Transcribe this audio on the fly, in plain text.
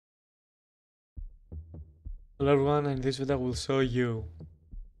Hello everyone, in this video I will show you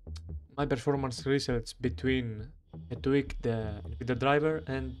my performance results between a tweaked Nvidia driver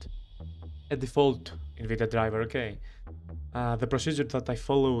and a default Nvidia driver. Okay, the procedure that I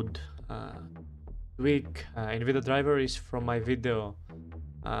followed tweak Nvidia driver is from my video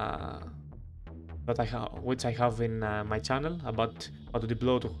which I have in my channel about how to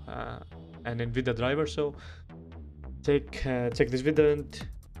deploy an Nvidia driver. So check this video and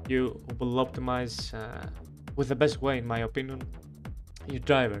you will optimize with the best way, in my opinion, your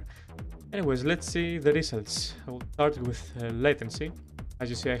driver. Anyways, let's see the results. I will start with latency. As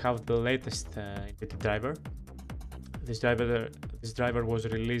you see, I have the latest Nvidia driver. This driver was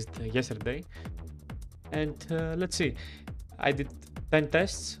released yesterday, and let's see. I did 10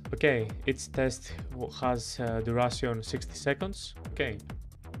 tests. Okay, each test has duration 60 seconds. Okay,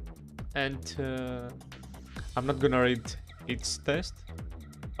 and I'm not gonna read each test,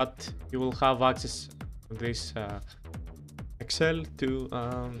 but you will have access to this Excel to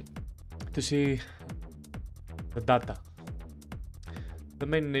see the data.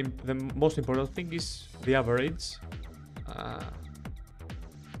 The most important thing is the average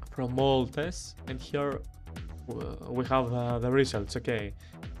from all tests, and here we have the results. Okay,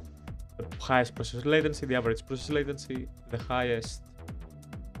 the highest process latency, the average process latency, the highest.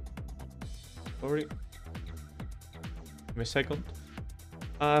 Sorry, give me a second.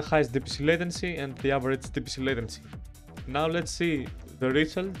 Highest DPC latency and the average DPC latency. Now let's see the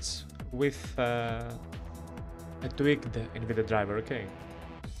results with a tweaked Nvidia driver. Okay,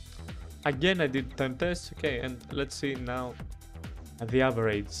 again I did 10 tests. Okay, and let's see now the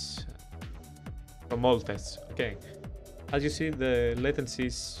average from all tests. Okay, as you see, the latency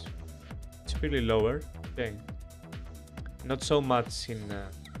is really lower. Okay, not so much in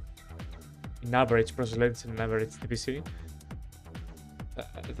average process latency and average DPC.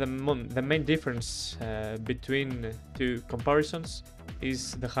 The main difference between two comparisons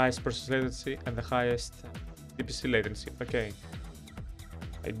is the highest process latency and the highest DPC latency. Okay,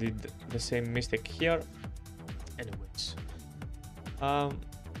 I did the same mistake here. Anyways,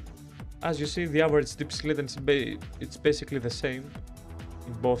 as you see, the average DPC latency it's basically the same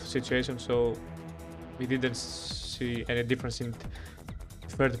in both situations, so we didn't see any difference in the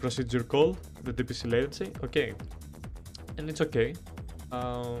third procedure call, the DPC latency. Okay, and it's okay.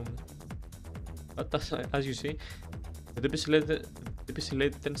 But as you see, the DPC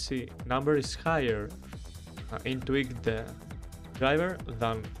latency number is higher in tweaked driver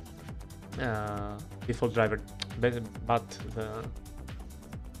than default driver, but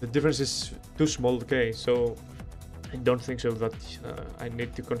the difference is too small. Okay, so I don't think so that I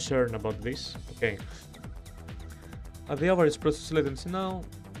need to concern about this. Okay, the average process latency now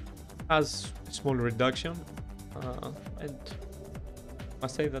has a small reduction, and I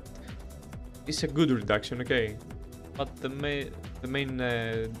must say that it's a good reduction. Okay, but the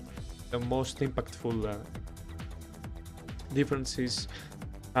most impactful difference is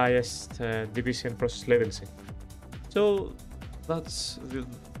highest DPC and process latency. So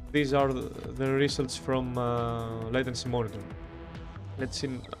these are the results from latency monitor. Let's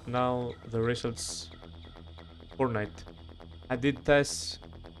see now the results Fortnite. I did tests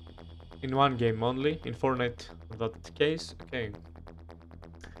in one game only, in Fortnite in that case. Okay,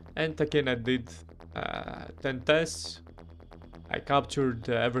 and again I did 10 tests. I captured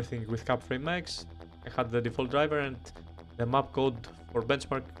everything with CapFrameX. I had the default driver, and the map code for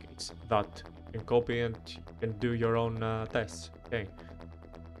benchmark is that. You can copy and you can do your own tests. Okay,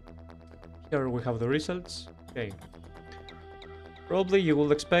 here we have the results. Okay, probably you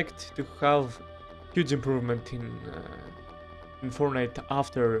will expect to have huge improvement in Fortnite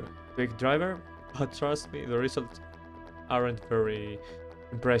after tweaked driver, but trust me, the results aren't very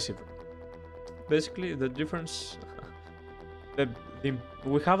impressive. Basically, the difference,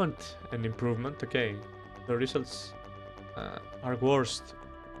 we haven't an improvement. Okay, the results are worst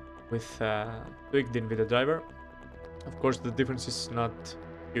with tweaked Nvidia driver. Of course, the difference is not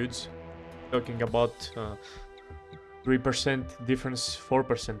huge. Talking about 3% difference,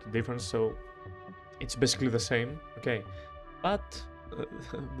 4% difference, so it's basically the same. Okay, but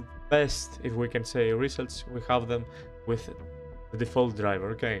best, if we can say, results, we have them with the default driver.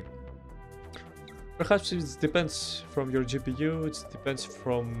 Okay, perhaps it depends from your GPU, it depends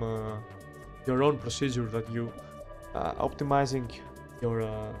from your own procedure that you optimizing your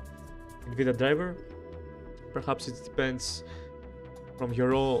Nvidia driver. Perhaps it depends from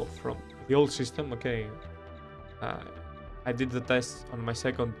the old system. Okay, I did the test on my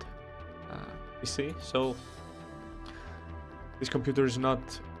second PC, so this computer is not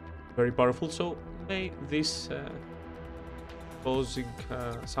very powerful, so this causing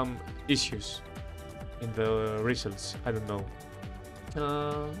some issues. in the results. I don't know.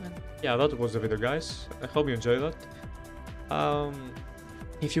 And yeah, that was the video, guys. I hope you enjoyed that.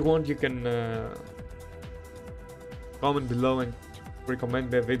 If you want, you can comment below and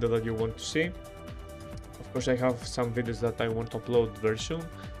recommend me a video that you want to see. Of course, I have some videos that I want to upload very soon,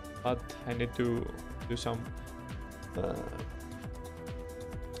 but I need to do some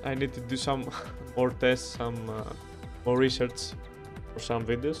more tests, some more research for some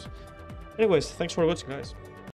videos. Anyways, thanks for watching, guys.